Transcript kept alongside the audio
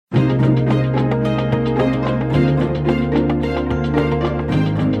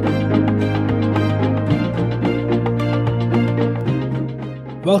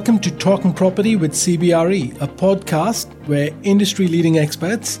Welcome to Talking Property with CBRE, a podcast where industry-leading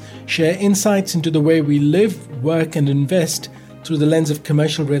experts share insights into the way we live, work and invest through the lens of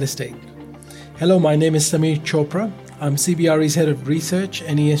commercial real estate. Hello, my name is Samir Chopra. I'm CBRE's Head of Research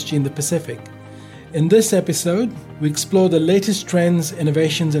and ESG in the Pacific. In this episode, we explore the latest trends,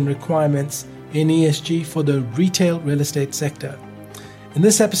 innovations and requirements in ESG for the retail real estate sector. In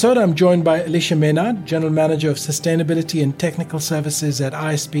this episode, I'm joined by Alicia Maynard, General Manager of Sustainability and Technical Services at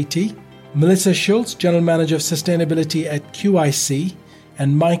ISPT, Melissa Schultz, General Manager of Sustainability at QIC,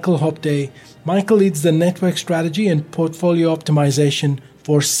 and Michael Hopday. Michael leads the network strategy and portfolio optimization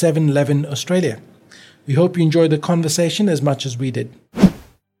for 7-Eleven Australia. We hope you enjoyed the conversation as much as we did.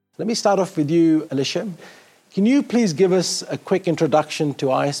 Let me start off with you, Alicia. Can you please give us a quick introduction to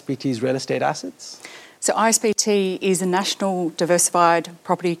ISPT's real estate assets? So ISPT is a national diversified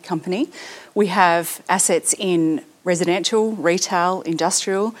property company. We have assets in residential, retail,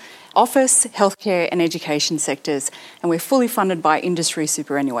 industrial, office, healthcare and education sectors, and we're fully funded by industry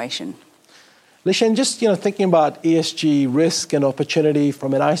superannuation. Alicia, and just thinking about ESG risk and opportunity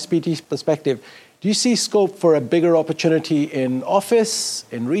from an ISPT perspective, do you see scope for a bigger opportunity in office,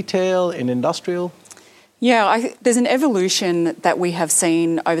 in retail, in industrial? Yeah, there's an evolution that we have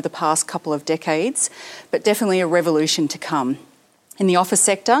seen over the past couple of decades, but definitely a revolution to come. In the office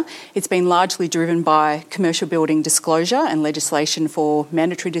sector, it's been largely driven by commercial building disclosure and legislation for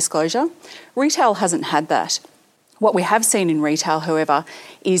mandatory disclosure. Retail hasn't had that. What we have seen in retail, however,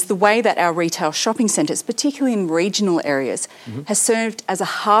 is the way that our retail shopping centres, particularly in regional areas, has served as a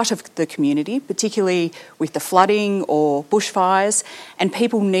heart of the community, particularly with the flooding or bushfires, and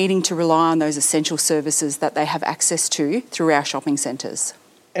people needing to rely on those essential services that they have access to through our shopping centres.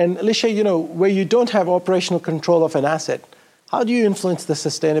 And Alicia, where you don't have operational control of an asset, how do you influence the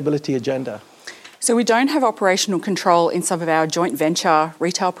sustainability agenda? So we don't have operational control in some of our joint venture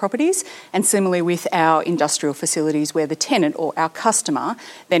retail properties, and similarly with our industrial facilities where the tenant or our customer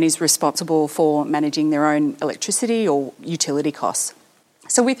then is responsible for managing their own electricity or utility costs.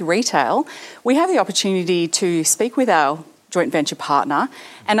 So with retail, we have the opportunity to speak with our joint venture partner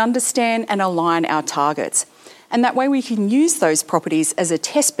and understand and align our targets. And that way we can use those properties as a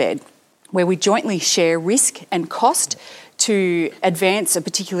test bed where we jointly share risk and cost to advance a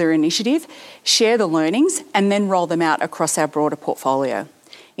particular initiative, share the learnings, and then roll them out across our broader portfolio.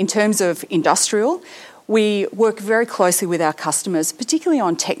 In terms of industrial, we work very closely with our customers, particularly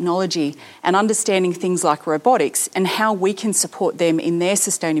on technology and understanding things like robotics and how we can support them in their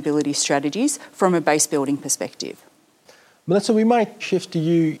sustainability strategies from a base building perspective. Melissa, we might shift to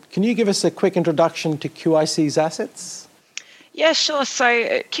you. Can you give us a quick introduction to QIC's assets? Yeah, sure. So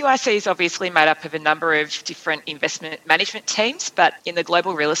QIC is obviously made up of a number of different investment management teams, but in the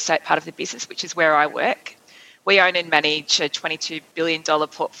global real estate part of the business, which is where I work, we own and manage a $22 billion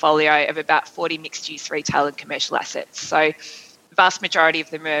portfolio of about 40 mixed-use retail and commercial assets. So the vast majority of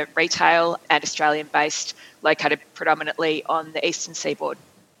them are retail and Australian-based, located predominantly on the eastern seaboard.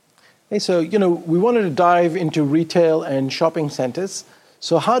 Hey, so, we wanted to dive into retail and shopping centres.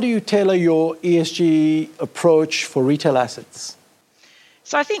 So how do you tailor your ESG approach for retail assets?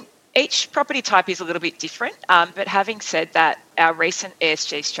 So I think each property type is a little bit different, but having said that, our recent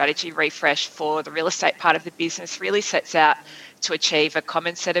ESG strategy refresh for the real estate part of the business really sets out to achieve a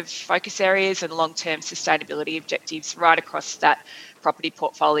common set of focus areas and long-term sustainability objectives right across that property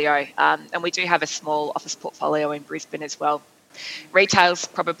portfolio. And we do have a small office portfolio in Brisbane as well. Retail's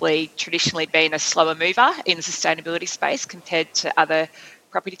probably traditionally been a slower mover in the sustainability space compared to other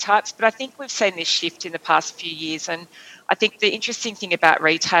property types, but I think we've seen this shift in the past few years. And I think the interesting thing about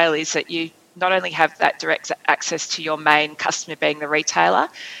retail is that you not only have that direct access to your main customer being the retailer,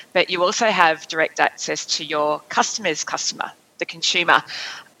 but you also have direct access to your customer's customer, the consumer,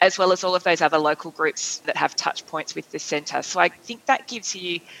 as well as all of those other local groups that have touch points with the centre. So I think that gives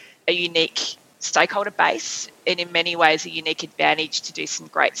you a unique stakeholder base and in many ways a unique advantage to do some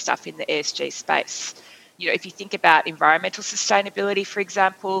great stuff in the ESG space. If you think about environmental sustainability, for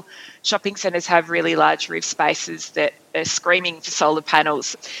example, shopping centres have really large roof spaces that are screaming for solar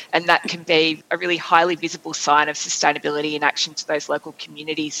panels, and that can be a really highly visible sign of sustainability in action to those local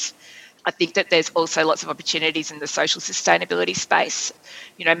communities. I think that there's also lots of opportunities in the social sustainability space.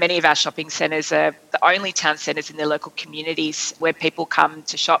 Many of our shopping centres are the only town centres in their local communities where people come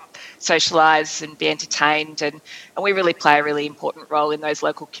to shop, socialise and be entertained, and we really play a really important role in those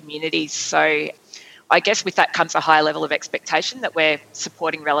local communities. So I guess with that comes a high level of expectation that we're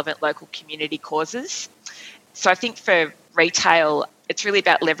supporting relevant local community causes. So I think for retail, it's really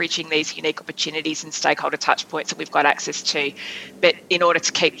about leveraging these unique opportunities and stakeholder touch points that we've got access to. But in order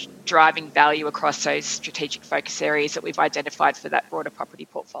to keep driving value across those strategic focus areas that we've identified for that broader property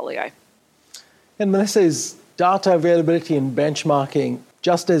portfolio. And Melissa, is data availability and benchmarking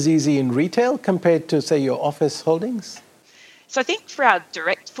just as easy in retail compared to, say, your office holdings? So I think for our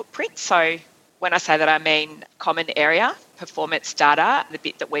direct footprint, so when I say that I mean common area, performance data, the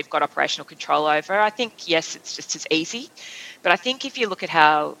bit that we've got operational control over, I think, yes, it's just as easy. But I think if you look at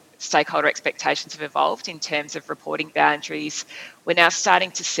how stakeholder expectations have evolved in terms of reporting boundaries, we're now starting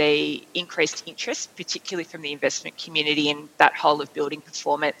to see increased interest, particularly from the investment community, in that whole of building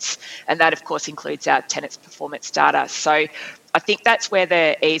performance. And that, of course, includes our tenants' performance data. So I think that's where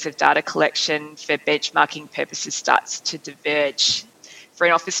the ease of data collection for benchmarking purposes starts to diverge. For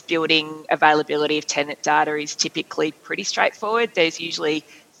an office building, availability of tenant data is typically pretty straightforward. There's usually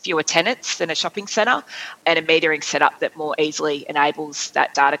fewer tenants than a shopping centre, and a metering setup that more easily enables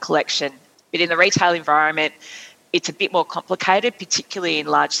that data collection. But in the retail environment, it's a bit more complicated, particularly in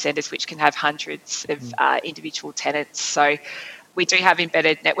large centres which can have hundreds of individual tenants. So we do have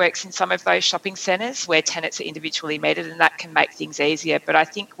embedded networks in some of those shopping centres where tenants are individually metered, and that can make things easier. But I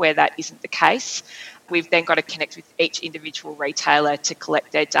think where that isn't the case, we've then got to connect with each individual retailer to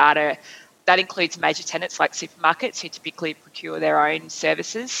collect their data. That includes major tenants like supermarkets, who typically procure their own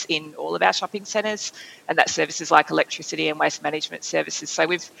services in all of our shopping centres, and that's services like electricity and waste management services. So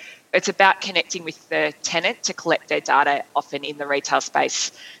it's about connecting with the tenant to collect their data, often in the retail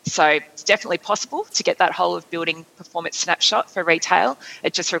space. So it's definitely possible to get that whole of building performance snapshot for retail.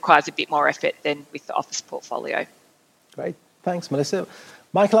 It just requires a bit more effort than with the office portfolio. Great. Thanks, Melissa.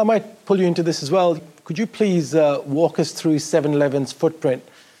 Michael, I might pull you into this as well. Could you please walk us through 7-Eleven's footprint?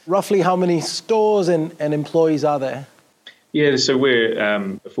 Roughly how many stores and employees are there? Yeah, so we're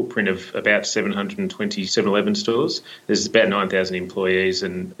a footprint of about 720 7-Eleven stores. There's about 9,000 employees,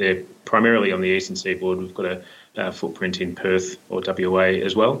 and they're primarily on the eastern seaboard. We've got a footprint in Perth or WA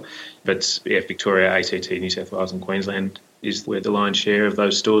as well. But yeah, Victoria, ACT, New South Wales and Queensland is where the lion's share of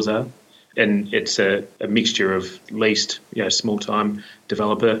those stores are. And it's a mixture of leased, small-time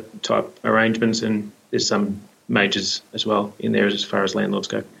developer type arrangements, and there's some majors as well in there as far as landlords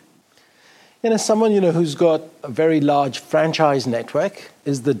go. And as someone, who's got a very large franchise network,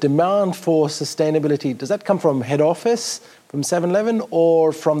 is the demand for sustainability, does that come from head office, from 7-Eleven,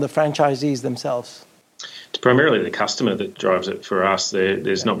 or from the franchisees themselves? It's primarily the customer that drives it for us.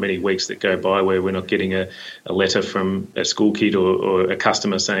 There's not many weeks that go by where we're not getting a letter from a school kid or a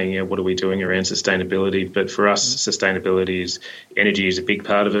customer saying, what are we doing around sustainability? But for us, sustainability energy is a big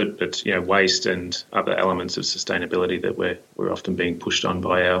part of it, but waste and other elements of sustainability that we're often being pushed on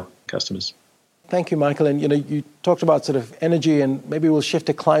by our customers. Thank you, Michael. And you talked about sort of energy, and maybe we'll shift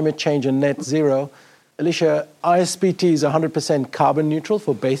to climate change and net zero. Alicia, ISPT is 100% carbon neutral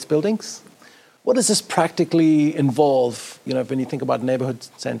for base buildings. What does this practically involve, when you think about neighbourhood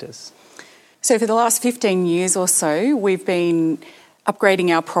centres? So for the last 15 years or so, we've been upgrading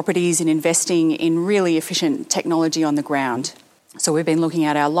our properties and investing in really efficient technology on the ground. So we've been looking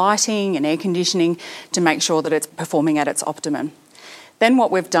at our lighting and air conditioning to make sure that it's performing at its optimum. Then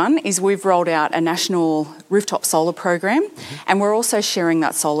what we've done is we've rolled out a national rooftop solar program, and we're also sharing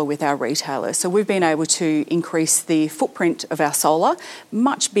that solar with our retailers. So we've been able to increase the footprint of our solar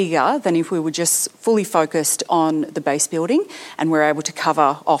much bigger than if we were just fully focused on the base building, and we're able to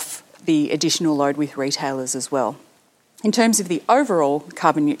cover off the additional load with retailers as well. In terms of the overall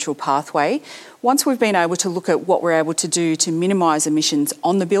carbon neutral pathway, once we've been able to look at what we're able to do to minimise emissions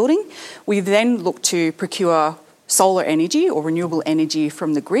on the building, we then look to procure solar energy or renewable energy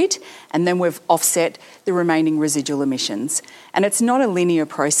from the grid, and then we've offset the remaining residual emissions. And it's not a linear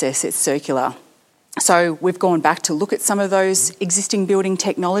process, it's circular. So we've gone back to look at some of those existing building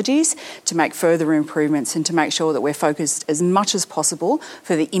technologies to make further improvements and to make sure that we're focused as much as possible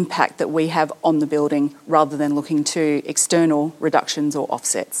for the impact that we have on the building rather than looking to external reductions or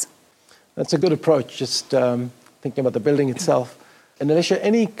offsets. That's a good approach, just thinking about the building itself. And Alicia,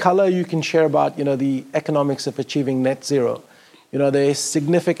 any colour you can share about, the economics of achieving net zero? There's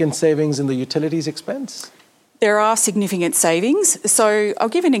significant savings in the utilities expense? There are significant savings. So I'll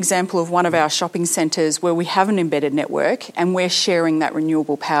give an example of one of our shopping centres where we have an embedded network and we're sharing that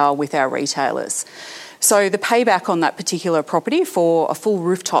renewable power with our retailers. So the payback on that particular property for a full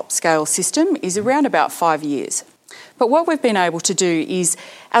rooftop scale system is around about 5 years. But what we've been able to do is,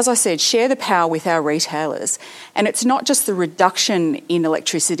 as I said, share the power with our retailers. And it's not just the reduction in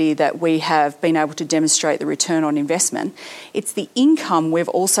electricity that we have been able to demonstrate the return on investment, it's the income we've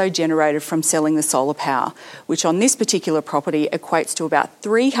also generated from selling the solar power, which on this particular property equates to about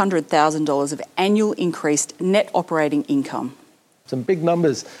 $300,000 of annual increased net operating income. Some big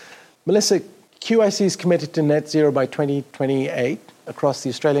numbers. Melissa, QIC is committed to net zero by 2028. across the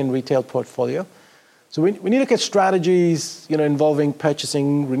Australian retail portfolio. So when you look at strategies, involving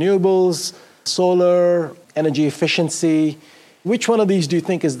purchasing renewables, solar, energy efficiency, which one of these do you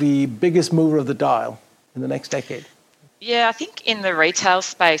think is the biggest mover of the dial in the next decade? Yeah, I think in the retail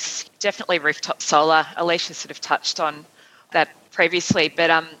space, definitely rooftop solar. Alicia sort of touched on that previously, but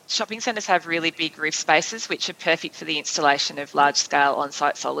shopping centres have really big roof spaces, which are perfect for the installation of large-scale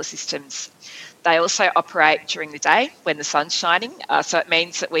on-site solar systems. They also operate during the day when the sun's shining, so it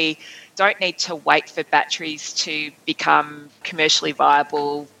means that we don't need to wait for batteries to become commercially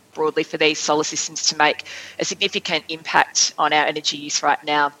viable broadly for these solar systems to make a significant impact on our energy use right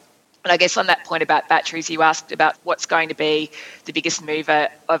now. And I guess on that point about batteries, you asked about what's going to be the biggest mover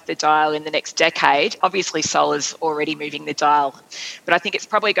of the dial in the next decade. Obviously, solar's already moving the dial, but I think it's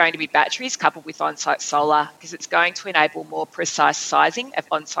probably going to be batteries coupled with on-site solar, because it's going to enable more precise sizing of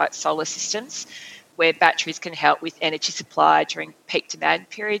on-site solar systems, where batteries can help with energy supply during peak demand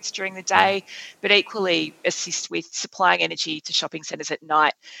periods during the day, but equally assist with supplying energy to shopping centres at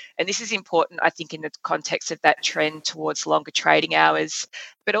night. And this is important, I think, in the context of that trend towards longer trading hours,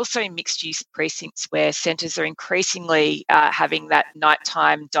 but also in mixed-use precincts where centres are increasingly having that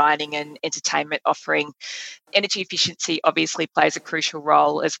nighttime dining and entertainment offering. Energy efficiency obviously plays a crucial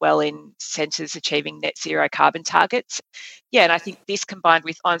role as well in centres achieving net zero carbon targets. Yeah, and I think this combined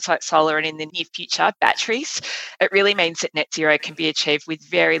with on-site solar and in the near future, batteries, it really means that net zero can be achieved with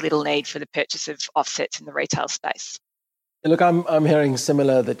very little need for the purchase of offsets in the retail space. Look, I'm hearing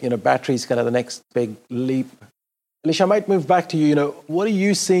similar that, batteries kind of the next big leap. Alicia, I might move back to you. What are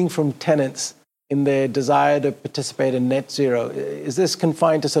you seeing from tenants in their desire to participate in net zero? Is this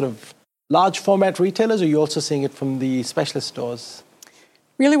confined to sort of large format retailers, or are you also seeing it from the specialist stores?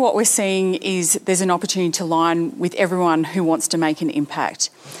 Really what we're seeing is there's an opportunity to align with everyone who wants to make an impact.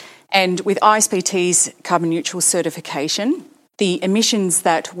 And with ISPT's carbon neutral certification, the emissions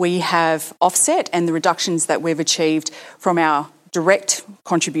that we have offset and the reductions that we've achieved from our direct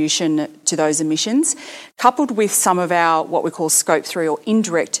contribution to those emissions, coupled with some of our what we call scope 3 or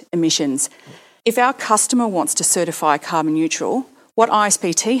indirect emissions. If our customer wants to certify carbon neutral, what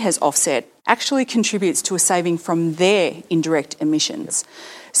ISPT has offset actually contributes to a saving from their indirect emissions.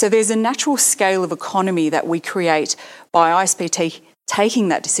 So there's a natural scale of economy that we create by ISPT taking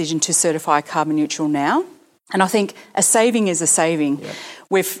that decision to certify carbon neutral now. And I think a saving is a saving. Yeah.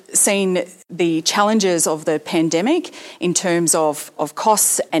 We've seen the challenges of the pandemic in terms of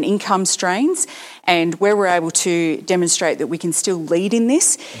costs and income strains, and where we're able to demonstrate that we can still lead in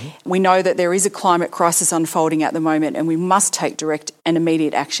this. Mm-hmm. We know that there is a climate crisis unfolding at the moment, and we must take direct and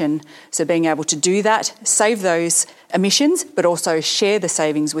immediate action. So being able to do that, save those emissions, but also share the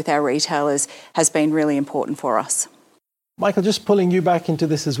savings with our retailers has been really important for us. Michael, just pulling you back into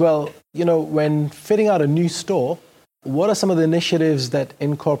this as well, when fitting out a new store, what are some of the initiatives that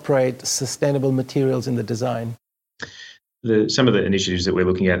incorporate sustainable materials in the design? Some of the initiatives that we're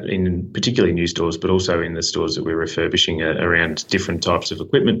looking at in particularly new stores, but also in the stores that we're refurbishing are around different types of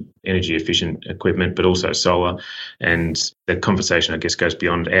equipment, energy efficient equipment, but also solar. And the conversation, I guess, goes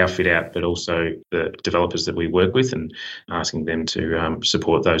beyond our fit out, but also the developers that we work with, and asking them to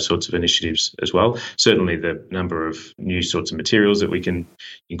support those sorts of initiatives as well. Certainly the number of new sorts of materials that we can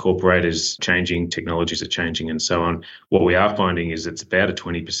incorporate is changing, technologies are changing and so on. What we are finding is it's about a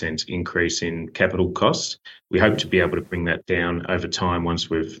 20% increase in capital costs. We hope to be able to bring that down over time once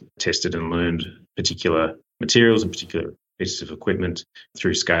we've tested and learned particular materials and particular pieces of equipment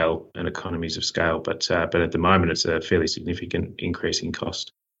through scale and economies of scale. But at the moment, it's a fairly significant increase in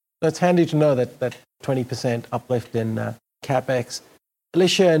cost. It's handy to know that 20% uplift in CapEx.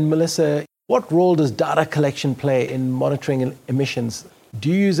 Alicia and Melissa, what role does data collection play in monitoring emissions? Do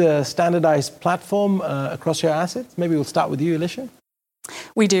you use a standardized platform across your assets? Maybe we'll start with you, Alicia.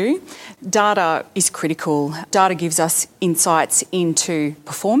 We do. Data is critical. Data gives us insights into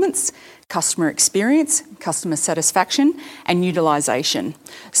performance, customer experience, customer satisfaction and utilisation.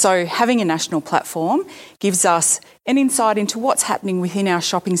 So having a national platform gives us an insight into what's happening within our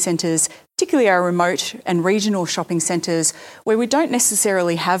shopping centres, particularly our remote and regional shopping centres where we don't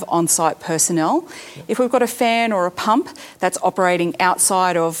necessarily have on-site personnel. If we've got a fan or a pump that's operating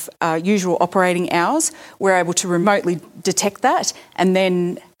outside of usual operating hours, we're able to remotely detect that and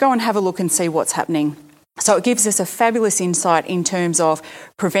then go and have a look and see what's happening. So it gives us a fabulous insight in terms of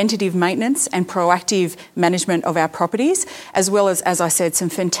preventative maintenance and proactive management of our properties, as well as I said, some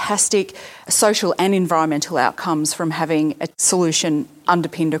fantastic social and environmental outcomes from having a solution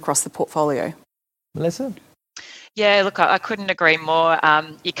underpinned across the portfolio. Melissa? Yeah, look, I couldn't agree more.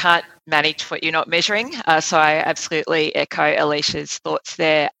 You can't manage what you're not measuring. So I absolutely echo Alicia's thoughts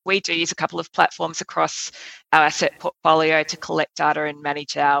there. We do use a couple of platforms across our asset portfolio to collect data and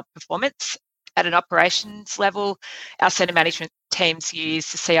manage our performance. At an operations level, our centre management teams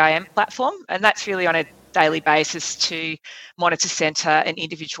use the CIM platform, and that's really on a daily basis to monitor centre and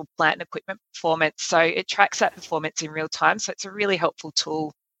individual plant and equipment performance. So it tracks that performance in real time. So it's a really helpful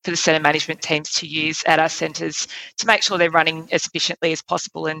tool for the centre management teams to use at our centres to make sure they're running as efficiently as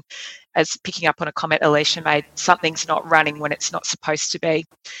possible. And as picking up on a comment Alicia made, something's not running when it's not supposed to be.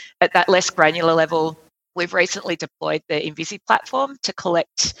 At that less granular level, we've recently deployed the Invisi platform to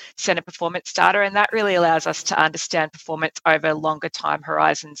collect centre performance data, and that really allows us to understand performance over longer time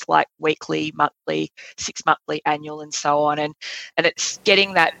horizons like weekly, monthly, 6 monthly, annual, and so on. And it's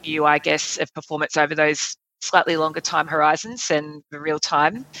getting that view, I guess, of performance over those slightly longer time horizons than the real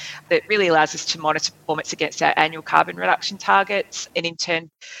time that really allows us to monitor performance against our annual carbon reduction targets and in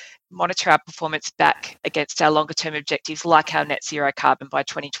turn monitor our performance back against our longer term objectives like our net zero carbon by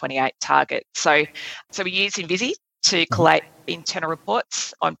 2028 target. So we use Invisi to collate internal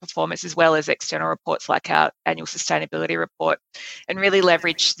reports on performance as well as external reports like our annual sustainability report and really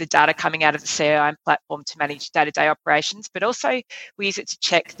leverage the data coming out of the CIM platform to manage day-to-day operations, but also we use it to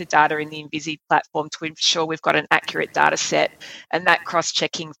check the data in the Invisi platform to ensure we've got an accurate data set, and that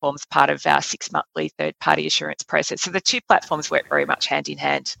cross-checking forms part of our 6 monthly third-party assurance process. So the two platforms work very much hand in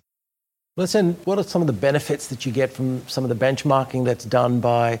hand. Listen, what are some of the benefits that you get from some of the benchmarking that's done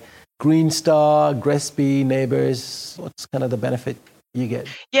by Green Star, GRESB, Neighbours? What's kind of the benefit you get?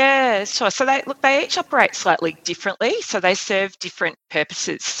 Yeah, sure. So they each operate slightly differently. So they serve different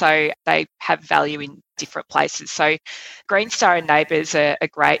purposes. So they have value in different places. So Green Star and Neighbours are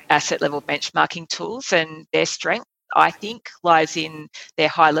great asset level benchmarking tools, and their strength, I think, lies in their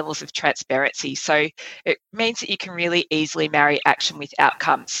high levels of transparency. So it means that you can really easily marry action with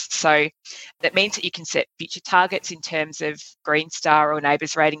outcomes. So that means that you can set future targets in terms of Green Star or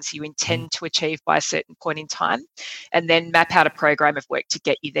Neighbours ratings you intend to achieve by a certain point in time, and then map out a program of work to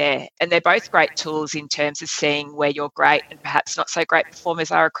get you there. And they're both great tools in terms of seeing where your great and perhaps not so great performers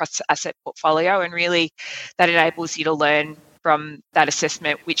are across the asset portfolio. And really that enables you to learn from that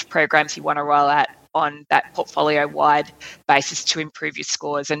assessment which programs you want to roll out on that portfolio-wide basis to improve your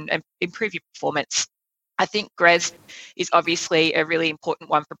scores and improve your performance. I think GRESB is obviously a really important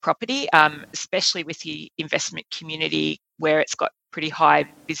one for property, especially with the investment community where it's got pretty high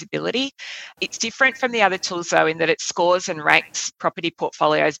visibility. It's different from the other tools, though, in that it scores and ranks property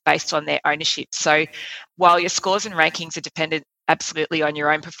portfolios based on their ownership. So while your scores and rankings are dependent absolutely on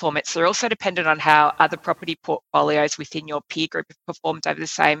your own performance, they're also dependent on how other property portfolios within your peer group have performed over the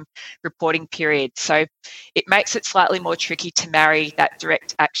same reporting period. So it makes it slightly more tricky to marry that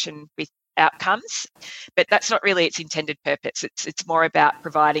direct action with outcomes, but that's not really its intended purpose. It's more about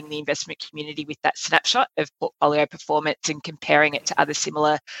providing the investment community with that snapshot of portfolio performance and comparing it to other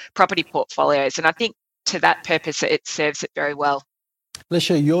similar property portfolios. And I think to that purpose, it serves it very well.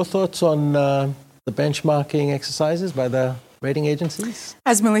 Alicia, your thoughts on the benchmarking exercises by the rating agencies?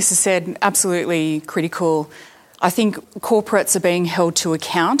 As Melissa said, absolutely critical. I think corporates are being held to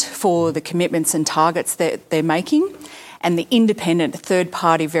account for the commitments and targets that they're making, and the independent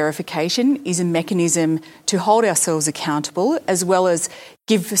third-party verification is a mechanism to hold ourselves accountable as well as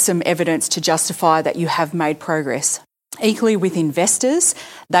give some evidence to justify that you have made progress. Equally with investors,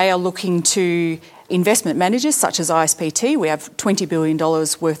 they are looking to investment managers such as ISPT. We have $20 billion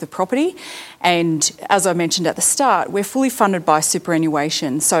worth of property, and as I mentioned at the start, we're fully funded by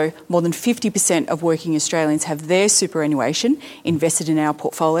superannuation. So more than 50% of working Australians have their superannuation invested in our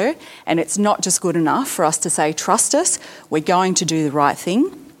portfolio, and it's not just good enough for us to say, trust us, we're going to do the right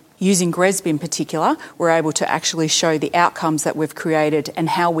thing. Using GRESB in particular, we're able to actually show the outcomes that we've created and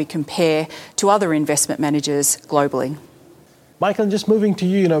how we compare to other investment managers globally. Michael, just moving to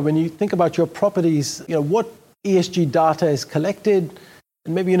you, when you think about your properties, what ESG data is collected?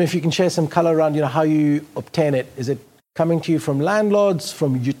 And maybe, if you can share some color around, how you obtain it. Is it coming to you from landlords,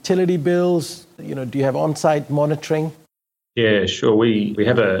 from utility bills? Do you have on-site monitoring? Yeah, sure. We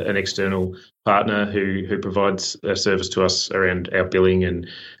have an external partner who provides a service to us around our billing, and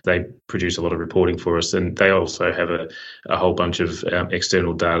they produce a lot of reporting for us. And they also have a whole bunch of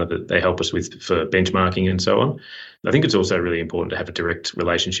external data that they help us with for benchmarking and so on. I think it's also really important to have a direct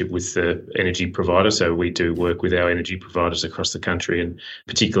relationship with the energy provider. So we do work with our energy providers across the country, and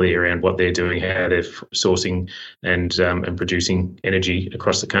particularly around what they're doing, how they're sourcing and producing energy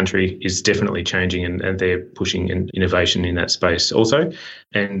across the country is definitely changing, and they're pushing innovation in that space. Also,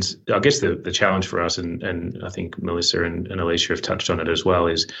 And I guess the challenge for us, and I think Melissa and Alicia have touched on it as well,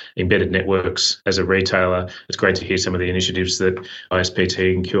 is embedded networks. As a retailer, it's great to hear some of the initiatives that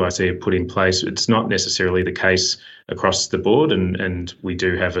ISPT and QIC have put in place. It's not necessarily the case across the board, and we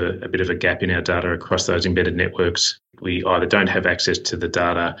do have a bit of a gap in our data across those embedded networks. We either don't have access to the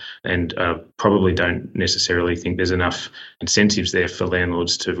data and probably don't necessarily think there's enough incentives there for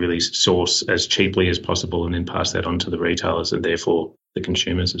landlords to really source as cheaply as possible and then pass that on to the retailers and therefore the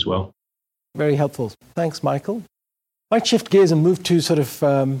consumers as well. Very helpful. Thanks, Michael. Might shift gears and move to sort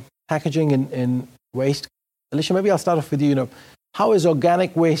of packaging and waste. Alicia, maybe I'll start off with you. How is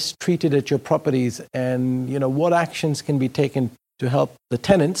organic waste treated at your properties, and what actions can be taken to help the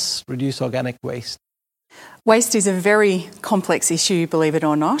tenants reduce organic waste? Waste is a very complex issue, believe it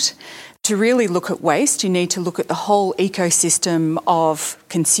or not. To really look at waste, you need to look at the whole ecosystem of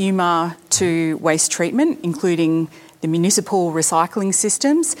consumer to waste treatment, including the municipal recycling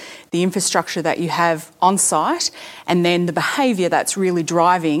systems, the infrastructure that you have on site, and then the behaviour that's really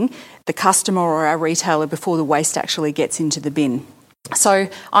driving the customer or our retailer before the waste actually gets into the bin. So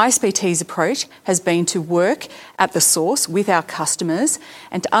ISPT's approach has been to work at the source with our customers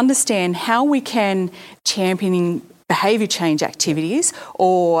and to understand how we can champion behaviour change activities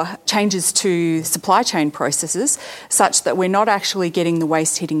or changes to supply chain processes such that we're not actually getting the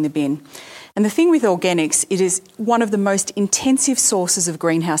waste hitting the bin. And the thing with organics, it is one of the most intensive sources of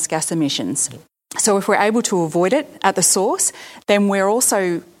greenhouse gas emissions. So if we're able to avoid it at the source, then we're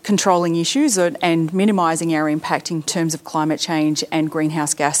also controlling issues and minimising our impact in terms of climate change and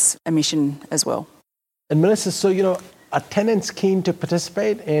greenhouse gas emission as well. And Melissa, so, are tenants keen to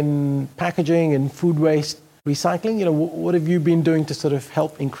participate in packaging and food waste recycling? What have you been doing to sort of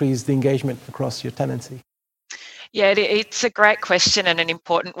help increase the engagement across your tenancy? Yeah, it's a great question and an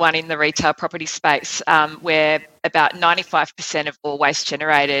important one in the retail property space, where about 95% of all waste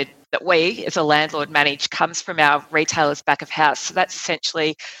generated that we as a landlord manage comes from our retailers' back of house. So that's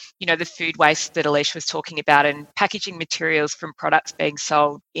essentially, the food waste that Alicia was talking about and packaging materials from products being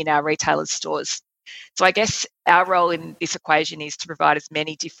sold in our retailers' stores. So I guess our role in this equation is to provide as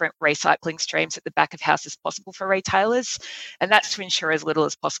many different recycling streams at the back of house as possible for retailers, and that's to ensure as little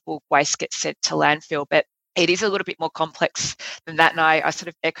as possible waste gets sent to landfill. But it is a little bit more complex than that, and I sort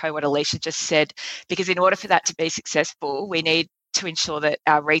of echo what Alicia just said, because in order for that to be successful, we need to ensure that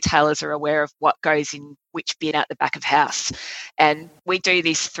our retailers are aware of what goes in which bin at the back of house. And we do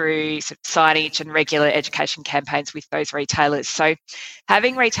this through sort of signage and regular education campaigns with those retailers. So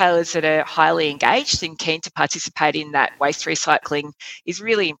having retailers that are highly engaged and keen to participate in that waste recycling is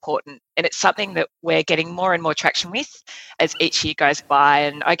really important. And it's something that we're getting more and more traction with as each year goes by.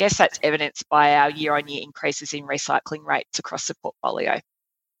 And I guess that's evidenced by our year-on-year increases in recycling rates across the portfolio.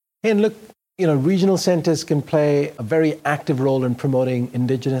 And look, regional centres can play a very active role in promoting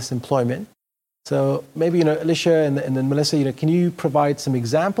Indigenous employment. So maybe, Alicia and then Melissa, can you provide some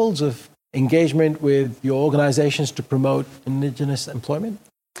examples of engagement with your organisations to promote Indigenous employment?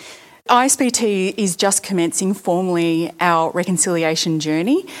 ISPT is just commencing formally our reconciliation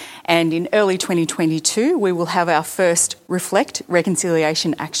journey, and in early 2022 we will have our first Reflect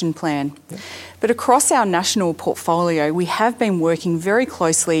Reconciliation Action Plan. Yeah. But across our national portfolio, we have been working very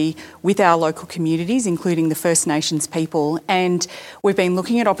closely with our local communities, including the First Nations people, and we've been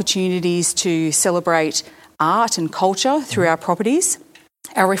looking at opportunities to celebrate art and culture through our properties.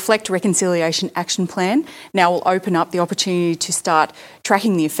 Our Reflect Reconciliation Action Plan now will open up the opportunity to start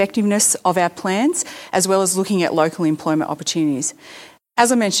tracking the effectiveness of our plans, as well as looking at local employment opportunities.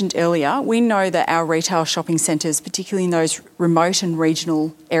 As I mentioned earlier, we know that our retail shopping centres, particularly in those remote and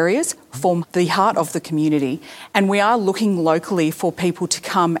regional areas, form the heart of the community, and we are looking locally for people to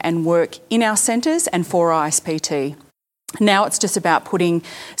come and work in our centres and for ISPT. Now it's just about putting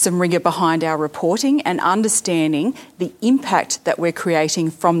some rigour behind our reporting and understanding the impact that we're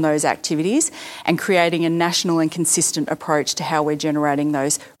creating from those activities and creating a national and consistent approach to how we're generating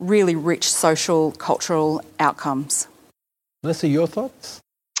those really rich social, cultural outcomes. Melissa, your thoughts?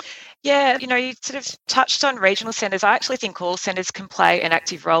 Yeah, you sort of touched on regional centres. I actually think all centres can play an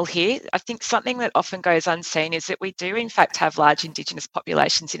active role here. I think something that often goes unseen is that we do in fact have large Indigenous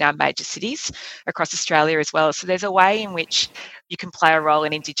populations in our major cities across Australia as well. So there's a way in which you can play a role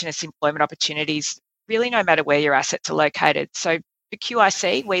in Indigenous employment opportunities, really no matter where your assets are located. So for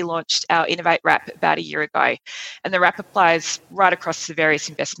QIC, we launched our Innovate Wrap about a year ago, and the wrap applies right across the various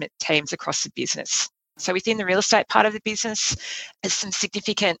investment teams across the business. So within the real estate part of the business, there's some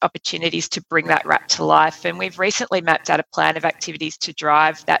significant opportunities to bring that wrap to life. And we've recently mapped out a plan of activities to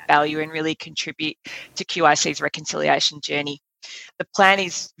drive that value and really contribute to QIC's reconciliation journey. the plan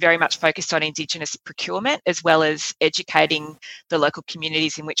is very much focused on Indigenous procurement, as well as educating the local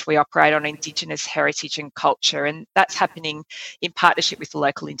communities in which we operate on Indigenous heritage and culture. And that's happening in partnership with the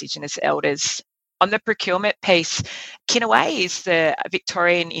local Indigenous elders. On the procurement piece, Kinaway is the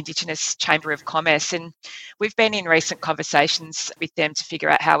Victorian Indigenous Chamber of Commerce, and we've been in recent conversations with them to figure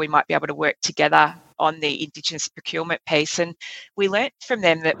out how we might be able to work together on the Indigenous procurement piece. And we learnt from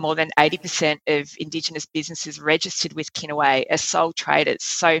them that more than 80% of Indigenous businesses registered with Kinaway are sole traders.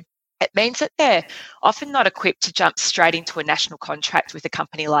 So it means that they're often not equipped to jump straight into a national contract with a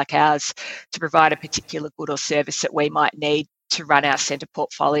company like ours to provide a particular good or service that we might need to run our centre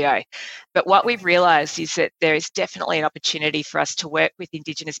portfolio. But what we've realised is that there is definitely an opportunity for us to work with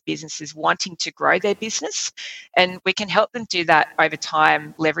Indigenous businesses wanting to grow their business, and we can help them do that over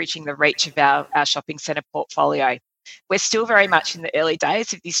time, leveraging the reach of our shopping centre portfolio. We're still very much in the early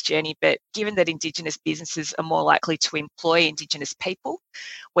days of this journey, but given that Indigenous businesses are more likely to employ Indigenous people,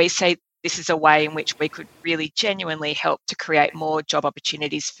 we see this is a way in which we could really genuinely help to create more job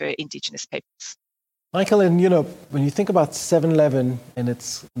opportunities for Indigenous peoples. Michael, and when you think about 7-Eleven and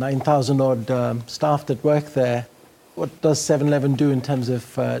its 9,000 odd staff that work there, what does 7-Eleven do in terms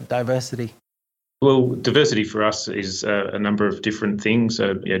of diversity? Well, diversity for us is a number of different things,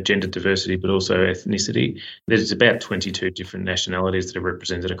 gender diversity, but also ethnicity. There's about 22 different nationalities that are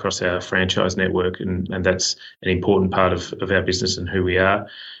represented across our franchise network, and that's an important part of our business and who we are.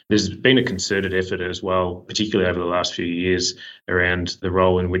 There's been a concerted effort as well, particularly over the last few years, around the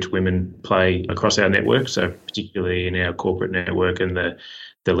role in which women play across our network, so particularly in our corporate network and the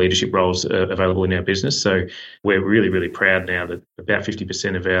leadership roles available in our business. So we're really, really proud now that about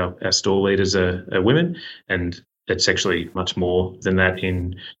 50% of our store leaders are women, and it's actually much more than that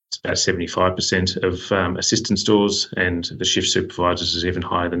it's about 75% of assistant stores, and the shift supervisors is even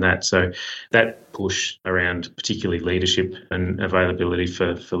higher than that. So that push around particularly leadership and availability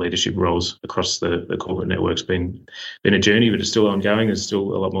for leadership roles across the corporate network's been a journey, but it's still ongoing. There's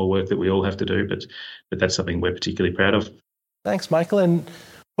still a lot more work that we all have to do, but that's something we're particularly proud of. Thanks, Michael. And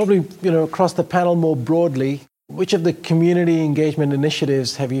probably, across the panel more broadly, which of the community engagement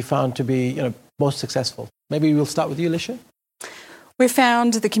initiatives have you found to be, most successful? Maybe we'll start with you, Alicia. We've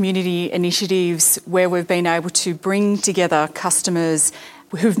found the community initiatives where we've been able to bring together customers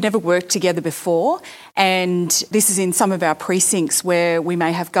who've never worked together before, and this is in some of our precincts where we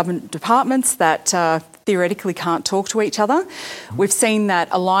may have government departments that theoretically can't talk to each other. We've seen that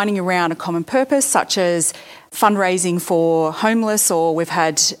aligning around a common purpose, such as fundraising for homeless, or we've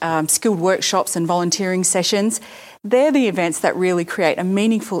had skilled workshops and volunteering sessions. They're the events that really create a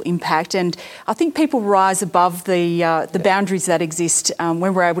meaningful impact, and I think people rise above the boundaries that exist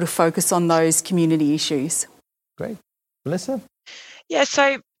when we're able to focus on those community issues. Great. Melissa? Yeah,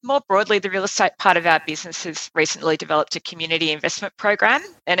 so more broadly, the real estate part of our business has recently developed a community investment program,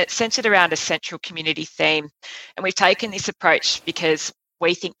 and it's centred around a central community theme. And we've taken this approach because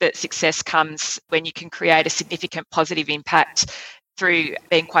we think that success comes when you can create a significant positive impact through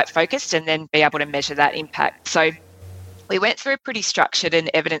being quite focused and then be able to measure that impact. So we went through a pretty structured and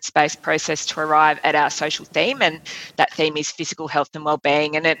evidence-based process to arrive at our social theme, and that theme is physical health and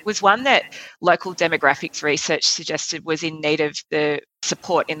wellbeing. And it was one that local demographics research suggested was in need of the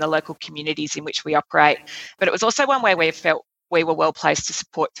support in the local communities in which we operate. But it was also one where we felt we were well placed to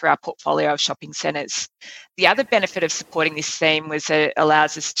support through our portfolio of shopping centres. The other benefit of supporting this theme was that it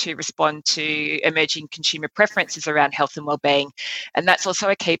allows us to respond to emerging consumer preferences around health and wellbeing, and that's also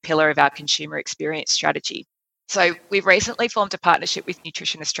a key pillar of our consumer experience strategy. So we've recently formed a partnership with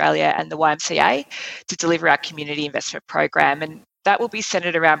Nutrition Australia and the YMCA to deliver our community investment program, and that will be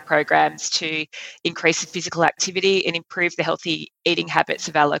centred around programs to increase the physical activity and improve the healthy eating habits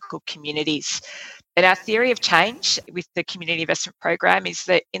of our local communities. And our theory of change with the community investment program is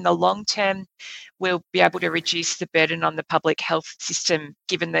that in the long term, we'll be able to reduce the burden on the public health system,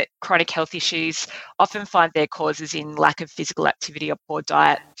 given that chronic health issues often find their causes in lack of physical activity or poor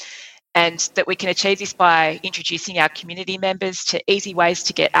diet. And that we can achieve this by introducing our community members to easy ways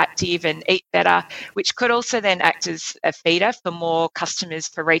to get active and eat better, which could also then act as a feeder for more customers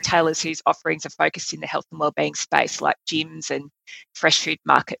for retailers whose offerings are focused in the health and wellbeing space, like gyms and fresh food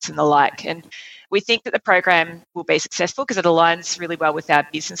markets and the like. And we think that the program will be successful because it aligns really well with our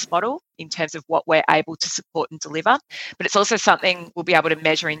business model in terms of what we're able to support and deliver. But it's also something we'll be able to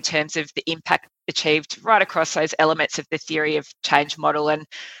measure in terms of the impact achieved right across those elements of the theory of change model, and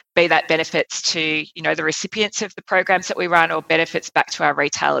be that benefits to, the recipients of the programs that we run or benefits back to our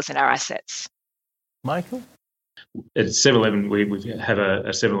retailers and our assets. Michael? at 7-Eleven, we have a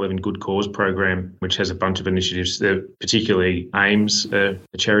 7-Eleven Good Cause program, which has a bunch of initiatives. Particularly AIMS, a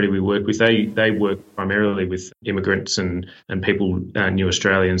charity we work with. They work primarily with immigrants and people, new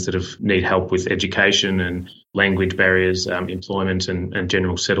Australians that need help with education and language barriers, employment and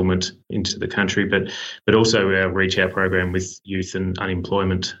general settlement into the country, but also our Reach Out program with youth and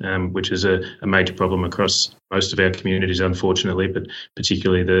unemployment, which is a major problem across most of our communities, unfortunately, but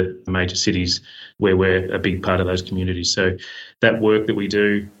particularly the major cities where we're a big part of those communities. So that work that we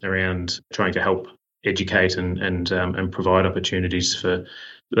do around trying to help educate and provide opportunities for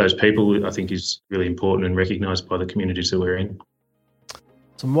those people, I think is really important and recognised by the communities that we're in.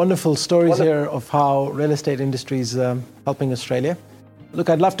 Some wonderful stories here of how real estate industry is helping Australia. Look,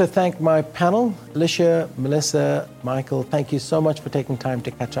 I'd love to thank my panel, Alicia, Melissa, Michael. Thank you so much for taking time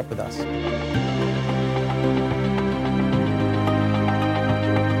to catch up with us.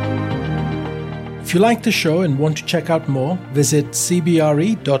 If you like the show and want to check out more, visit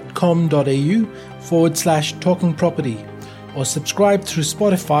cbre.com.au/talkingproperty or subscribe through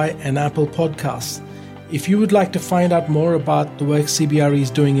Spotify and Apple Podcasts. If you would like to find out more about the work CBRE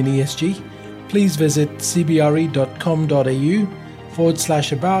is doing in ESG, please visit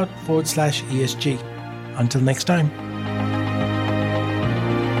cbre.com.au/about/ESG. Until next time.